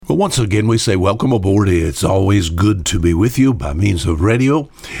Well, once again, we say welcome aboard. It's always good to be with you by means of radio.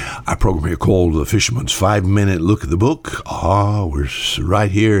 Our program here called The Fisherman's 5-Minute Look at the Book. We're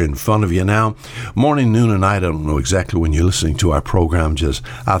right here in front of you now. Morning, noon, and night. I don't know exactly when you're listening to our program. Just,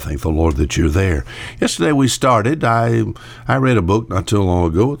 I thank the Lord that you're there. Yesterday we started. I read a book not too long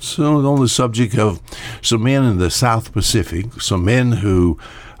ago. It's on the subject of some men in the South Pacific. Some men who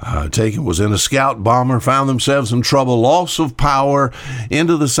was in a scout bomber, found themselves in trouble, loss of power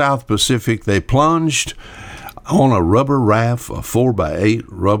into the South Pacific. They plunged on a rubber raft, a 4x8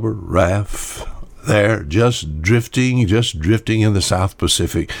 rubber raft there, just drifting in the South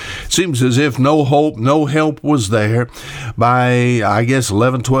Pacific. Seems as if no hope, no help was there. By, I guess,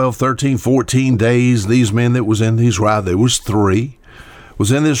 11, 12, 13, 14 days, these men that was in these raft, there was 3,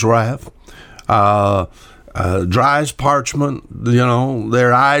 was in this raft, dry as parchment,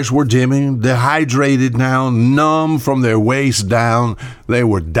 their eyes were dimming, dehydrated now, numb from their waist down. They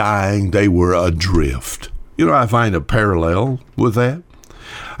were dying. They were adrift. I find a parallel with that.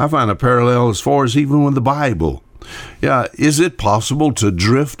 I find a parallel as far as even with the Bible. Yeah, is it possible to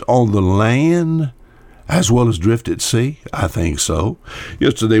drift on the land as well as drift at sea? I think so.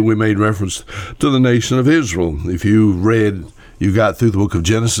 Yesterday we made reference to the nation of Israel. If you got through the book of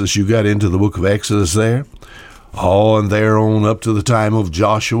Genesis, you got into the book of Exodus there. And there on up to the time of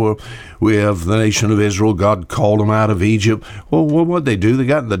Joshua, we have the nation of Israel. God called them out of Egypt. Well, what'd they do? They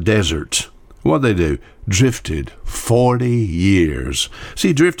got in the desert. What'd they do? Drifted 40 years.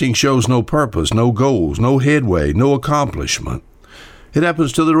 See, drifting shows no purpose, no goals, no headway, no accomplishment. It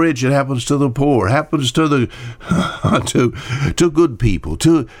happens to the rich. It happens to the poor. It happens to the to good people,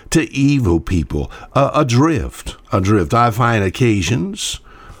 to evil people. Adrift. I find occasions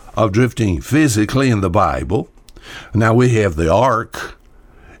of drifting physically in the Bible. Now we have the ark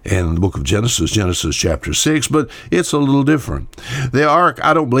in the book of Genesis chapter 6, but it's a little different. The ark,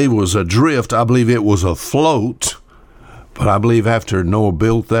 I don't believe, was adrift. I believe it was afloat. But I believe after Noah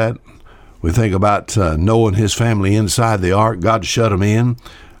built that, we think about Noah and his family inside the ark. God shut them in.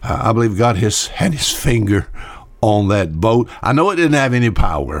 I believe God had his finger on that boat. I know it didn't have any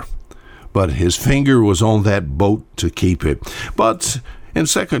power, but his finger was on that boat to keep it. But in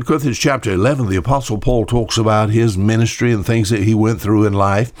 2 Corinthians chapter 11, the Apostle Paul talks about his ministry and things that he went through in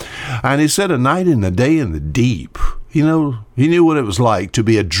life. And he said a night and a day in the deep. He knew what it was like to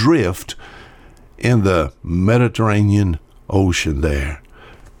be adrift in the Mediterranean Ocean there.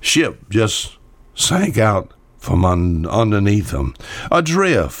 Ship just sank out from underneath them.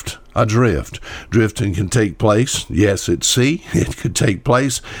 Adrift. Drifting can take place, yes, at sea. It could take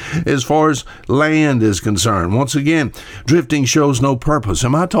place as far as land is concerned. Once again, drifting shows no purpose.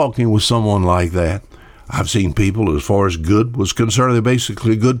 Am I talking with someone like that? I've seen people, as far as good was concerned, they're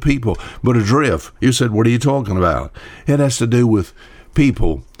basically good people, but adrift. You said, what are you talking about? It has to do with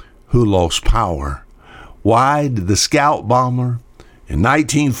people who lost power. Why did the scout bomber in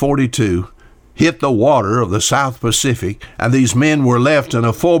 1942 hit the water of the South Pacific, and these men were left in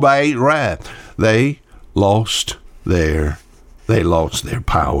a 4x8 raft? They lost their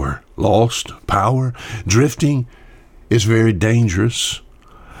power. Lost power. Drifting is very dangerous.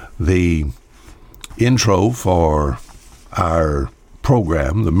 The intro for our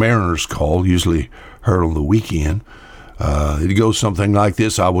program, the Mariner's Call, usually heard on the weekend, it goes something like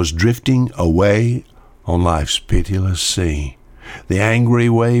this. I was drifting away on life's pitiless sea. The angry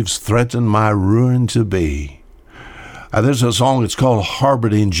waves threaten my ruin to be. There's a song, it's called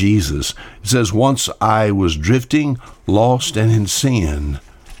Harbored in Jesus. It says, once I was drifting, lost and in sin.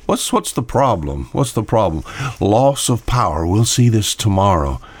 What's the problem? What's the problem? Loss of power. We'll see this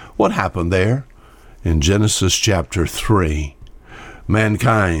tomorrow. What happened there? In Genesis chapter 3.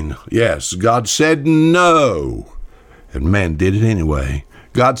 Mankind, yes, God said no. And man did it anyway.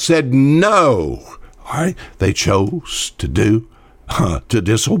 God said no. All right, they chose to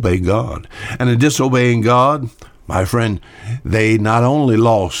disobey God. And in disobeying God, my friend, they not only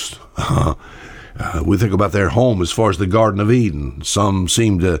lost, we think about their home as far as the Garden of Eden. Some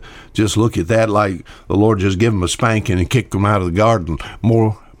seem to just look at that like the Lord just gave them a spanking and kicked them out of the garden.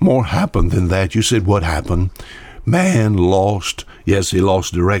 More happened than that. You said, what happened? Man lost, yes, he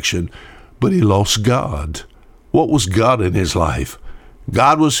lost direction, but he lost God. What was God in his life?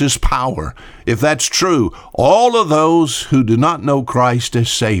 God was his power. If that's true, all of those who do not know Christ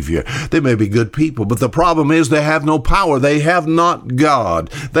as Savior, they may be good people, but the problem is they have no power. They have not God.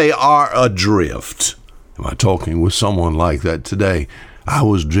 They are adrift. Am I talking with someone like that today? I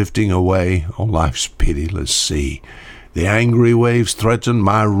was drifting away on life's pitiless sea. The angry waves threaten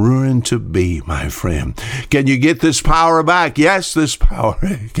my ruin to be, my friend. Can you get this power back? Yes, this power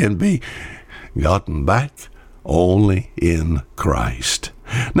can be gotten back only in Christ.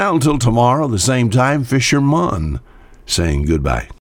 Now until tomorrow, the same time, Fisher Munn saying goodbye.